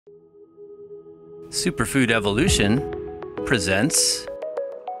Superfood Evolution presents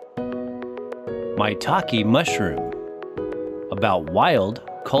Maitake mushroom, about wild,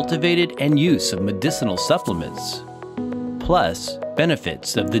 cultivated, and use of medicinal supplements, plus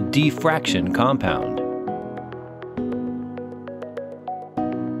benefits of the D-fraction compound.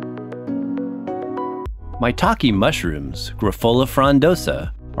 Maitake mushrooms, Grifola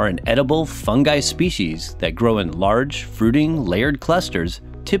frondosa, are an edible fungi species that grow in large, fruiting, layered clusters,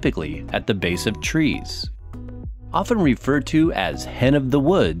 typically at the base of trees. Often referred to as hen of the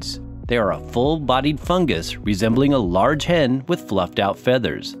woods, they are a full-bodied fungus resembling a large hen with fluffed-out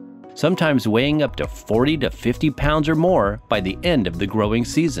feathers, sometimes weighing up to 40 to 50 pounds or more by the end of the growing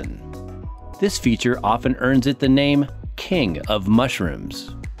season. This feature often earns it the name king of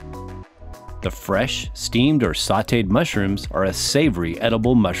mushrooms. The fresh, steamed, or sautéed mushrooms are a savory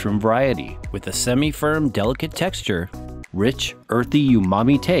edible mushroom variety with a semi-firm, delicate texture, rich, earthy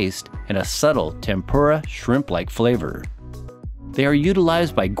umami taste, and a subtle tempura shrimp-like flavor. They are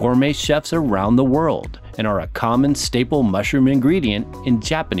utilized by gourmet chefs around the world and are a common staple mushroom ingredient in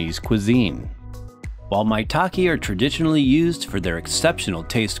Japanese cuisine. While maitake are traditionally used for their exceptional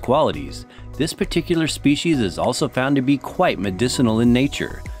taste qualities, this particular species is also found to be quite medicinal in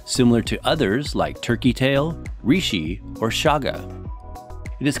nature, similar to others like turkey tail, reishi, or chaga.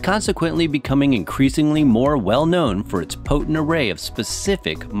 It is consequently becoming increasingly more well-known for its potent array of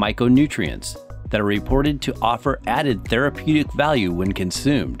specific micronutrients that are reported to offer added therapeutic value when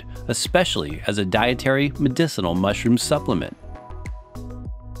consumed, especially as a dietary medicinal mushroom supplement.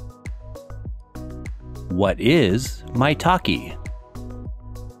 What is maitake?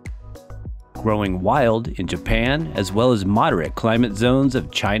 Growing wild in Japan as well as moderate climate zones of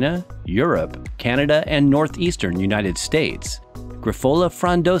China, Europe, Canada, and northeastern United States, Grifola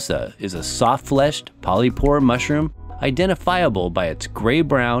frondosa is a soft-fleshed polypore mushroom identifiable by its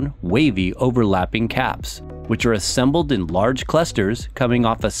gray-brown, wavy overlapping caps, which are assembled in large clusters coming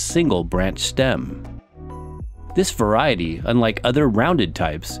off a single branch stem. This variety, unlike other rounded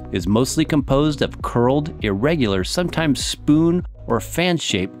types, is mostly composed of curled, irregular, sometimes spoon or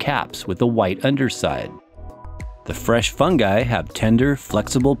fan-shaped caps with a white underside. The fresh fungi have tender,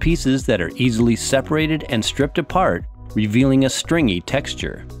 flexible pieces that are easily separated and stripped apart, revealing a stringy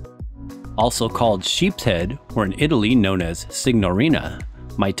texture. Also called sheep's head, or in Italy known as signorina,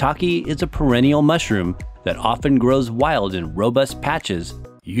 maitake is a perennial mushroom that often grows wild in robust patches,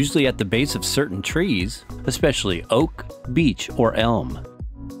 usually at the base of certain trees, especially oak, beech, or elm.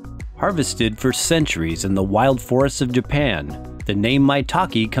 Harvested for centuries in the wild forests of Japan, the name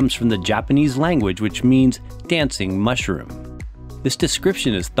maitake comes from the Japanese language which means dancing mushroom. This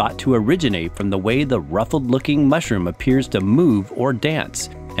description is thought to originate from the way the ruffled-looking mushroom appears to move or dance,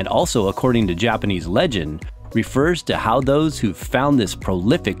 and also, according to Japanese legend, refers to how those who found this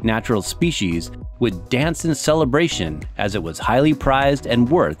prolific natural species would dance in celebration as it was highly prized and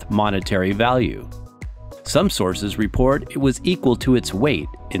worth monetary value. Some sources report it was equal to its weight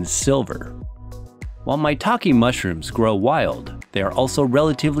in silver. While maitake mushrooms grow wild, they are also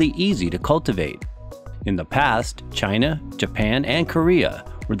relatively easy to cultivate. In the past, China, Japan, and Korea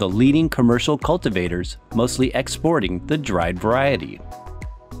were the leading commercial cultivators, mostly exporting the dried variety.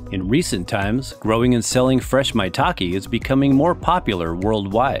 In recent times, growing and selling fresh maitake is becoming more popular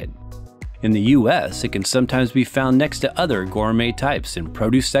worldwide. In the US, it can sometimes be found next to other gourmet types in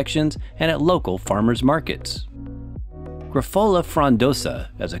produce sections and at local farmers markets. Grifola frondosa,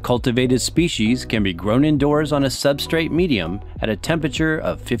 as a cultivated species, can be grown indoors on a substrate medium at a temperature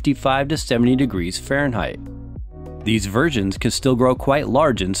of 55 to 70 degrees Fahrenheit. These versions can still grow quite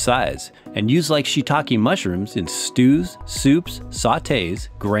large in size and used like shiitake mushrooms in stews, soups, sautés,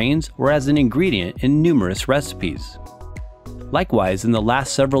 grains, or as an ingredient in numerous recipes. Likewise, in the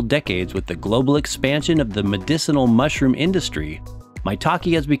last several decades, with the global expansion of the medicinal mushroom industry,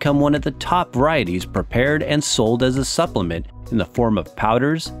 maitake has become one of the top varieties prepared and sold as a supplement in the form of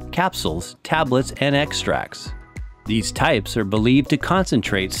powders, capsules, tablets, and extracts. These types are believed to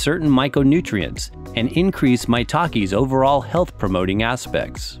concentrate certain micronutrients and increase maitake's overall health-promoting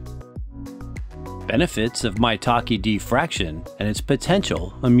aspects. Benefits of maitake D-fraction and its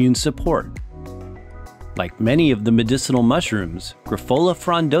potential immune support. Like many of the medicinal mushrooms, Grifola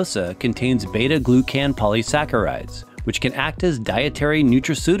frondosa contains beta-glucan polysaccharides, which can act as dietary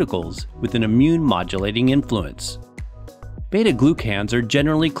nutraceuticals with an immune-modulating influence. Beta-glucans are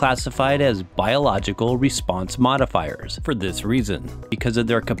generally classified as biological response modifiers for this reason, because of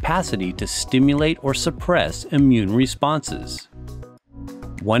their capacity to stimulate or suppress immune responses.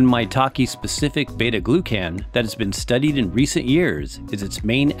 One maitake-specific beta-glucan that has been studied in recent years is its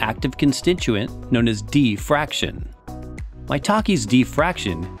main active constituent known as D-fraction. Maitake's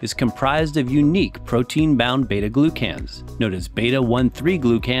D-fraction is comprised of unique protein-bound beta-glucans, known as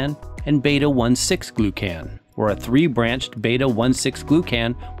beta-13-glucan and beta-16-glucan, or a 3-branched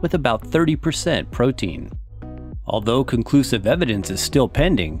beta-16-glucan with about 30% protein. Although conclusive evidence is still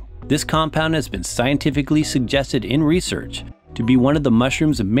pending, this compound has been scientifically suggested in research to be one of the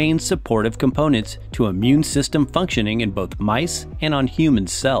mushroom's main supportive components to immune system functioning in both mice and on human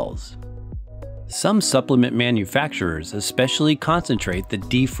cells. Some supplement manufacturers especially concentrate the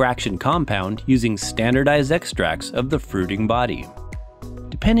D-fraction compound using standardized extracts of the fruiting body.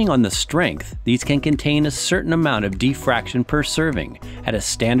 Depending on the strength, these can contain a certain amount of D-fraction per serving at a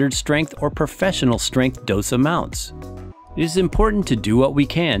standard strength or professional strength dose amounts. It is important to do what we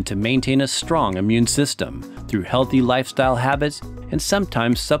can to maintain a strong immune system through healthy lifestyle habits, and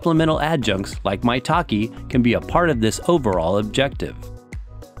sometimes supplemental adjuncts like Maitake can be a part of this overall objective.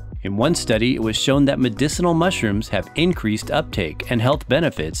 In one study, it was shown that medicinal mushrooms have increased uptake and health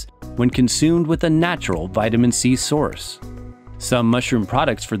benefits when consumed with a natural vitamin C source. Some mushroom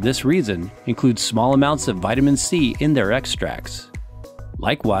products for this reason include small amounts of vitamin C in their extracts.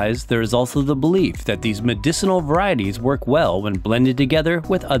 Likewise, there is also the belief that these medicinal varieties work well when blended together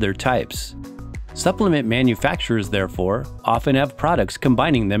with other types. Supplement manufacturers, therefore, often have products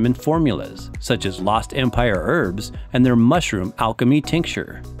combining them in formulas, such as Lost Empire herbs and their mushroom alchemy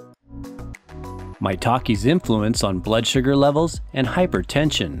tincture. Maitake's influence on blood sugar levels and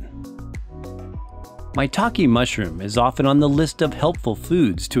hypertension. Maitake mushroom is often on the list of helpful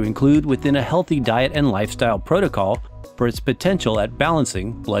foods to include within a healthy diet and lifestyle protocol for its potential at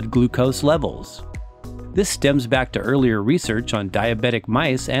balancing blood glucose levels. This stems back to earlier research on diabetic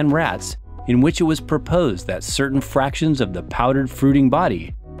mice and rats, in which it was proposed that certain fractions of the powdered fruiting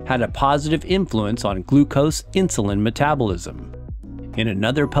body had a positive influence on glucose insulin metabolism. In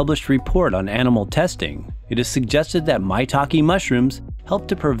another published report on animal testing, it is suggested that Maitake mushrooms help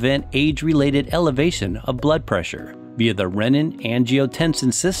to prevent age-related elevation of blood pressure via the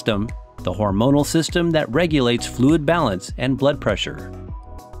renin-angiotensin system, the hormonal system that regulates fluid balance and blood pressure.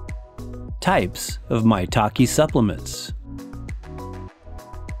 Types of Maitake supplements.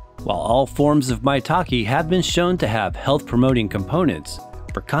 While all forms of Maitake have been shown to have health-promoting components,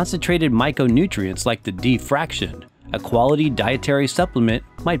 for concentrated micronutrients like the D-fraction, a quality dietary supplement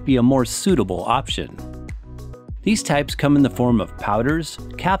might be a more suitable option. These types come in the form of powders,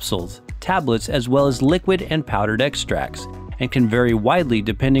 capsules, tablets, as well as liquid and powdered extracts, and can vary widely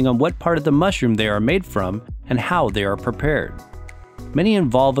depending on what part of the mushroom they are made from and how they are prepared. Many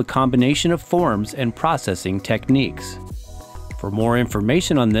involve a combination of forms and processing techniques. For more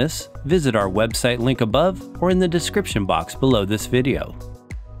information on this, visit our website link above or in the description box below this video.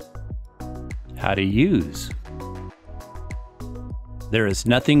 How to use. There is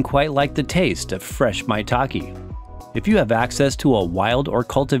nothing quite like the taste of fresh Maitake. If you have access to a wild or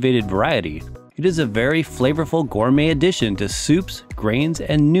cultivated variety, it is a very flavorful gourmet addition to soups, grains,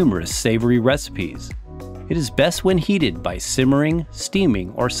 and numerous savory recipes. It is best when heated by simmering,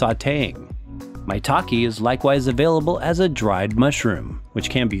 steaming, or sautéing. Maitake is likewise available as a dried mushroom, which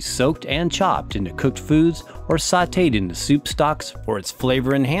can be soaked and chopped into cooked foods or sautéed into soup stocks for its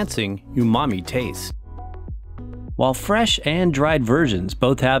flavor-enhancing umami taste. While fresh and dried versions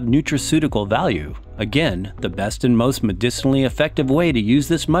both have nutraceutical value, again, the best and most medicinally effective way to use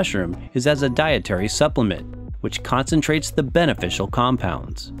this mushroom is as a dietary supplement, which concentrates the beneficial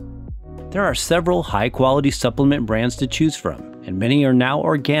compounds. There are several high-quality supplement brands to choose from, and many are now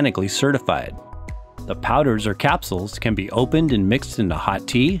organically certified. The powders or capsules can be opened and mixed into hot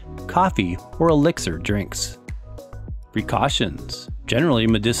tea, coffee, or elixir drinks. Precautions. Generally,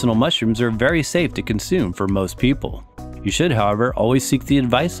 medicinal mushrooms are very safe to consume for most people. You should, however, always seek the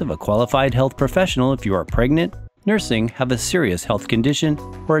advice of a qualified health professional if you are pregnant, nursing, have a serious health condition,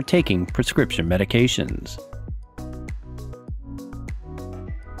 or are taking prescription medications.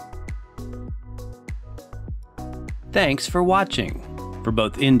 Thanks for watching. For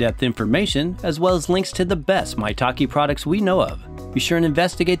both in-depth information as well as links to the best Maitake products we know of, be sure and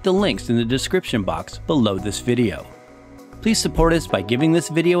investigate the links in the description box below this video. Please support us by giving this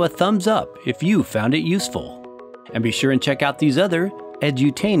video a thumbs up if you found it useful. And be sure and check out these other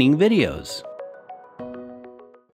edutaining videos.